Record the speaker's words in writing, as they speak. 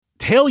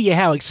tell you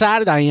how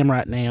excited I am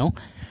right now.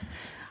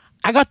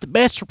 I got the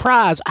best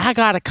surprise. I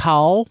got a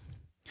call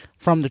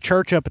from the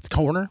church up at the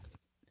corner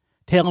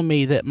telling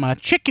me that my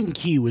chicken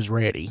queue is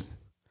ready.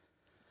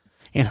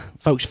 And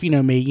folks, if you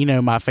know me, you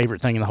know my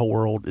favorite thing in the whole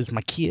world is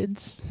my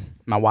kids,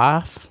 my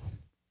wife,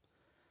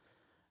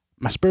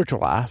 my spiritual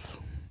life,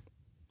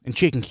 and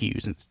chicken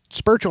queues. And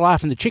spiritual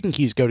life and the chicken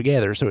queues go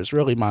together, so it's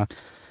really my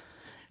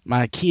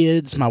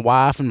kids, my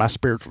wife, and my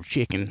spiritual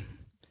chicken.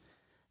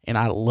 And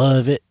I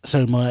love it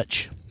so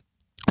much.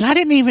 And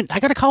I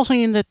got a call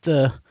saying that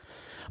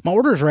my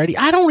order is ready.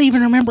 I don't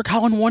even remember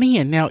calling one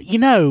in. Now,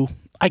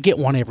 I get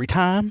one every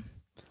time.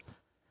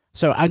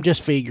 So I'm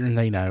just figuring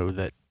they know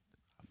that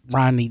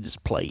Brian needs his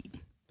plate.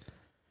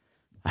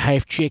 A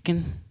half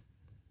chicken,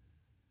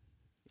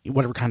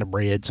 whatever kind of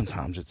bread.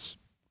 Sometimes it's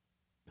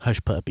hush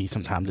puppy,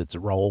 sometimes it's a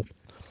roll.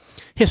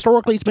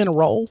 Historically, it's been a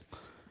roll,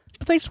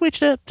 but they've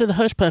switched up to the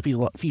hush puppy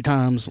a few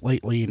times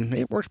lately, and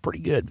it works pretty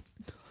good.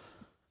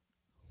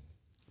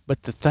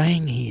 But the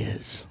thing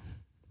is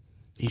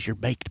your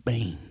baked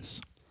beans.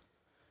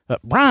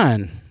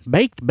 Brian,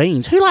 baked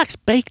beans. Who likes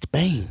baked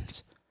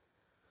beans?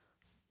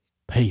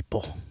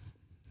 People.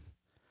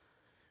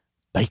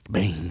 Baked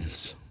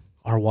beans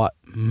are what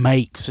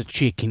makes a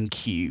chicken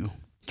queue.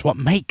 It's what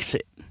makes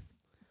it.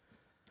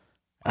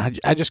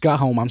 I just got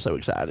home. I'm so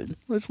excited.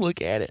 Let's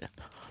look at it.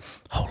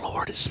 Oh,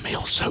 Lord, it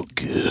smells so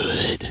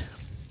good.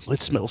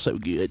 It smells so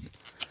good.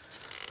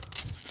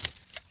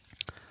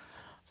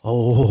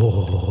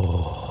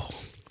 Oh,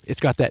 it's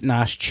got that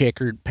nice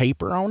checkered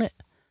paper on it.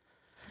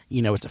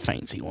 It's a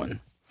fancy one.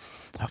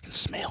 I can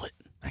smell it.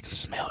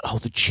 Oh,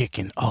 the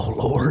chicken. Oh,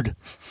 Lord.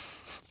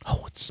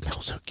 Oh, it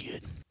smells so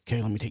good.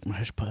 Okay, let me take my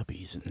hush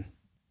puppies and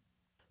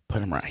put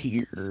them right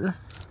here.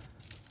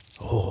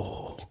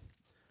 Oh.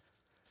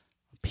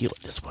 Peel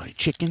it this way.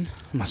 Chicken.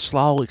 My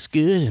slaw looks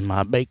good, and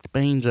my baked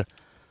beans are...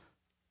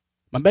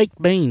 My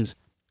baked beans.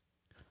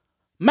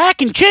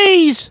 Mac and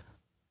cheese!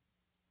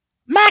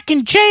 Mac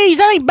and cheese!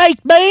 That ain't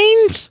baked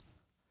beans!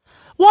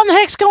 What in the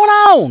heck's going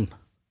on?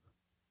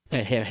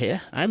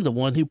 I'm the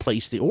one who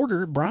placed the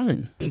order,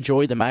 Brian.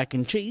 Enjoy the mac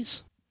and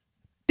cheese.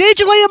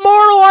 Digitally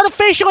immortal,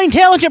 artificially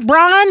intelligent,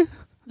 Brian.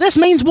 This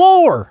means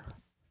war.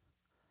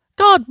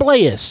 God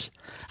bless.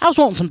 I was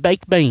wanting some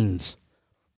baked beans.